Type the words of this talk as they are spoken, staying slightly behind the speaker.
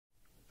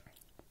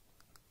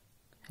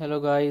Hello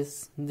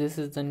guys, this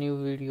is the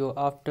new video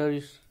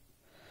after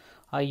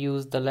I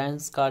used the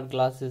Lenskart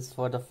glasses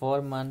for the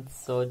 4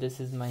 months, so this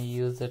is my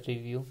user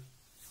review.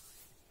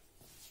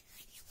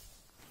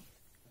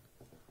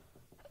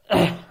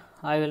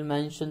 I will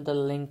mention the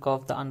link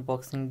of the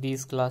unboxing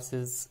these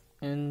glasses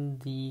in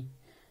the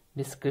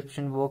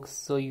description box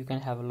so you can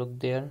have a look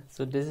there.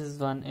 So this is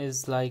one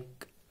is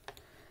like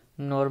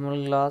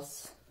normal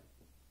glass.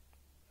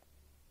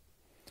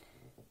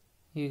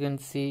 You can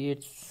see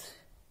its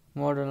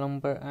model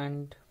number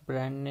and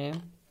brand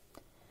name.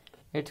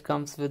 It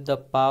comes with the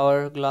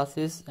power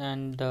glasses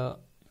and the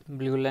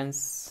blue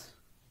lens.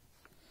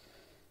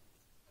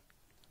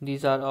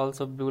 These are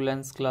also blue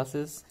lens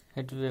glasses.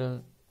 It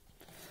will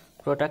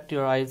protect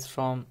your eyes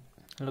from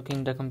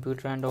looking the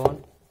computer and all.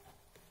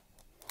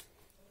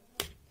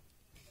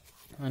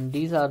 And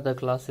these are the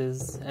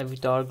glasses,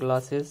 Aviator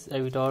glasses,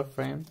 Aviator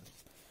frame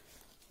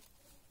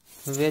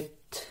with,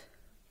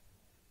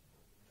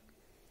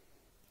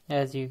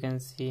 as you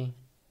can see,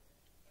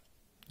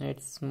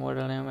 its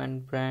model name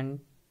and brand.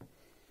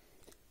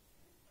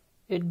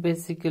 It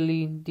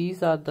basically,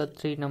 these are the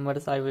 3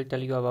 numbers. I will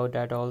tell you about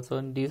that also.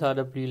 And these are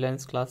the blue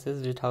lens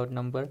glasses without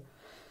number.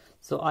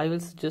 So I will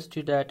suggest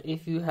you that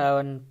if you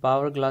have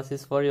power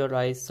glasses for your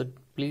eyes, so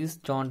please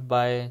don't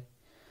buy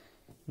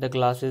the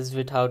glasses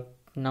without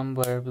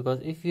number, because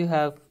if you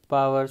have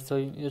power, so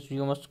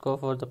you must go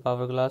for the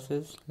power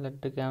glasses.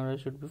 Let the camera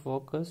should be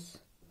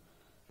focused.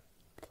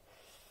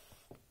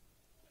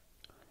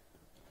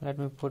 Let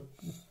me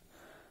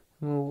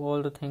move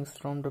all the things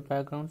from the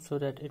background so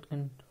that it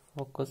can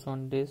focus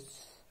on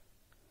this.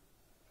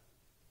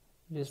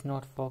 It is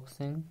not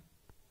focusing.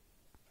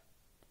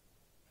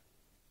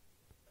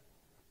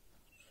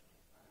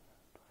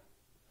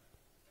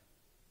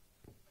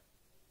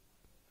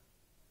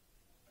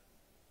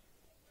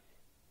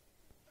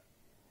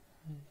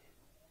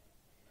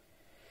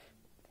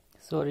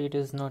 Sorry, it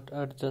is not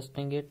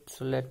adjusting it,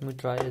 so let me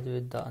try it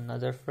with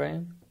another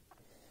frame.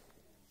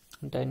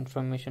 The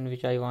information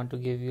which I want to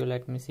give you,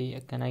 let me see,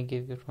 can I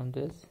give you from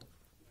this?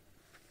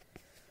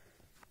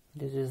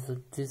 This is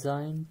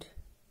designed.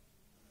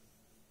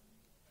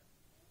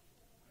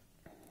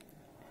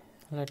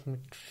 Let me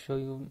show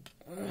you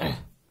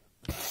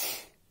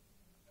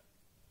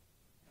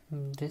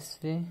this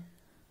way.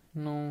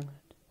 No,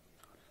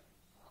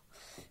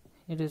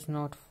 it is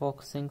not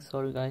focusing,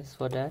 sorry guys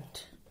for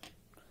that.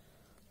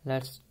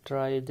 Let's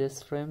try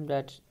this frame.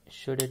 That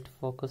should it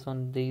focus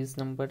on these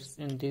numbers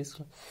in these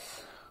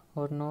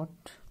or not.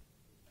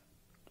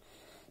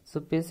 So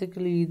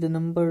basically the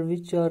number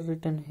which are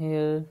written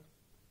here,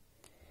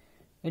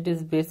 it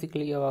is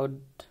basically about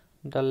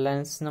the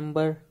lens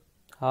number,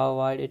 how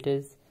wide it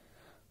is,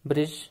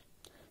 bridge,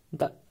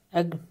 the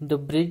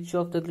bridge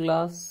of the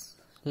glass,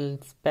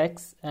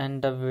 specs,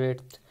 and the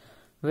width.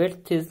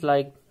 Width is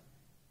like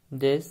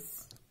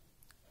this,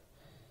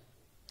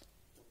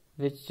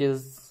 which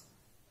is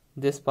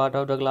this part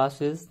of the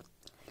glasses.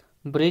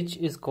 Bridge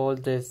is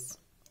called this,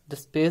 the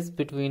space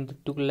between the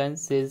 2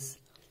 lenses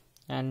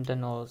and the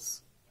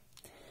nose.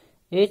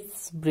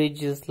 Its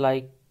bridge is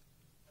like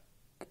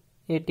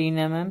 18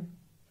 mm.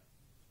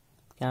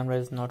 Camera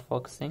is not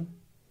focusing.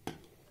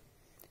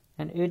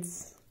 And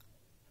its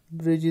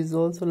bridge is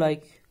also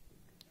like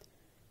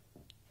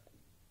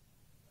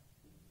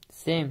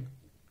same.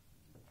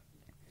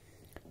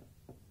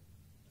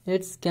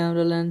 Its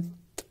camera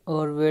length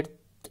or width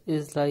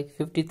is like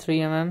 53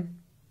 mm.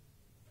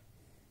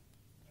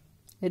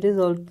 It is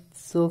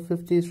also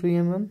 53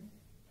 mm.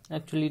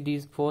 Actually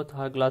these both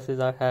our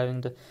glasses are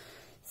having the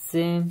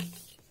same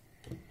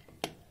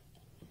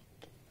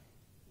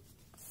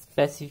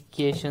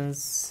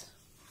specifications,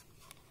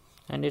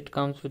 and it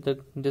comes with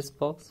this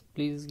box.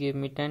 Please give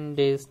me 10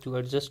 days to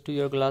adjust to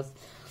your glass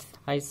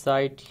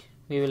eyesight.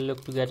 We will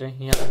look together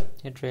here.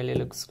 It really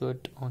looks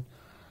good on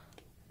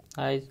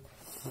eyes.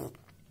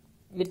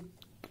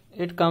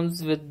 It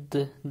comes with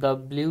the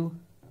blue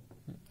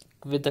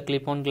with the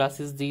clip-on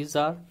glasses. These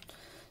are,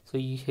 so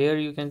here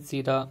you can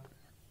see the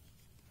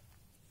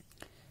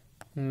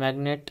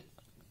magnet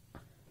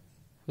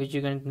which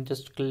you can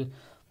just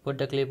put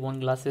the clip-on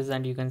glasses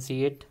and you can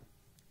see it.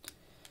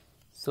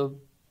 So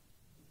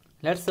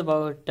let's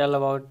talk about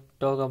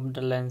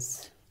the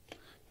lens.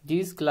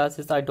 These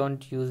glasses I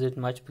don't use it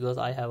much because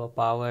I have a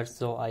power,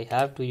 so I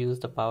have to use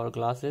the power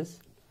glasses.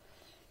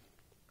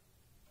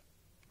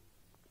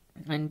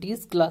 And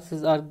these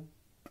glasses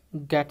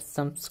get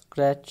some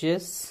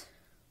scratches.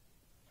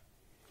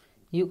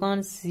 You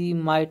can't see,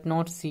 might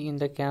not see in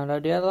the camera.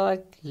 They are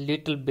like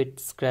little bit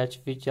scratch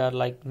which are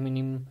like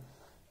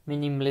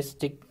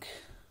minimalistic.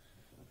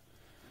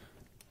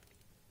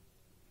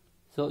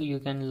 So you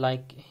can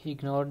like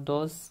ignore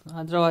those.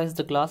 Otherwise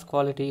the glass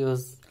quality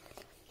is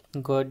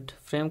good,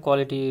 frame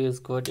quality is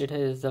good. It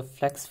is a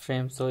flex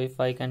frame, so if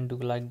I can do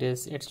like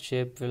this, its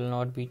shape will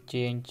not be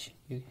changed.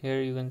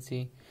 Here you can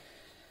see.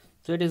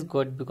 So it is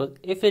good because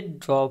if it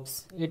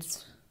drops,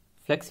 its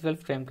flexible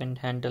frame can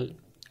handle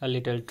a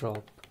little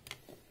drop,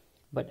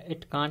 but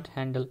it can't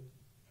handle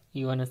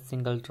even a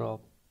single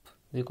drop,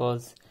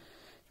 because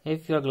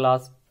if your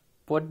glass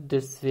put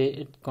this way,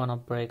 it's gonna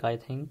break, I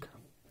think.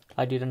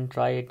 I didn't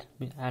try it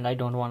and I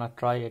don't wanna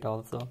try it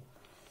also.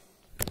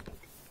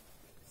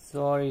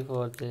 Sorry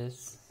for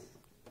this.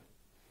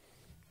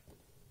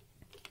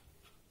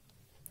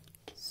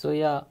 So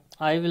yeah,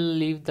 I will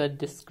leave the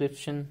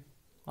description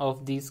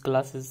of these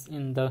glasses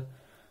in the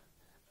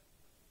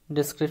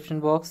description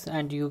box,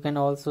 and you can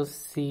also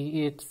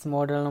see its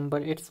model number,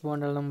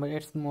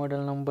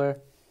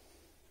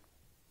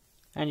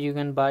 and you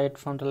can buy it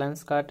from the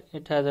Lenskart.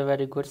 It has a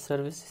very good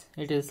service.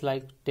 It is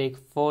like take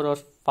 4 or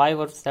 5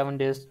 or 7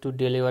 days to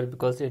deliver,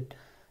 because it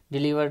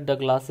delivered the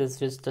glasses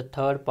with the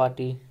third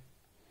party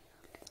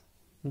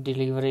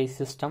delivery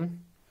system.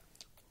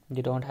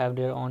 They don't have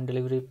their own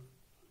delivery.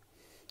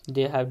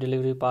 They have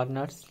delivery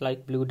partners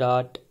like Blue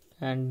Dart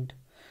and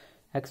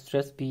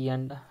Express P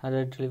and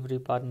other delivery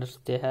partners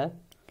they have.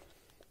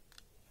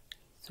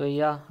 So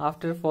yeah,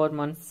 after 4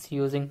 months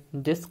using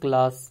this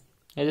glass,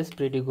 it is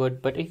pretty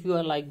good. But if you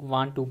are like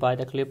want to buy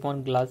the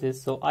clip-on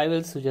glasses, so I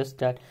will suggest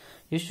that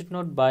you should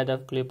not buy the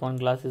clip-on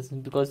glasses,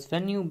 because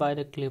when you buy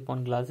the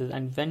clip-on glasses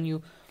and when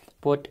you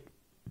put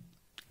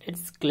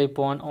its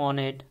clip-on on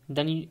it,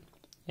 then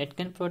it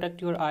can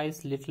protect your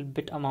eyes little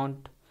bit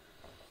amount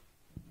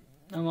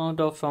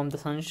of from the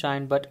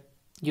sunshine, but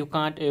you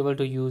can't able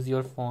to use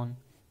your phone.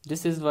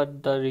 This is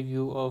what the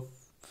review of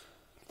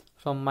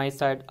from my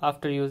side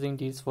after using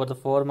these for the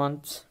 4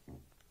 months.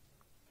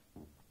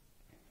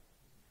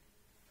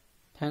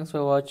 Thanks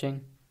for watching.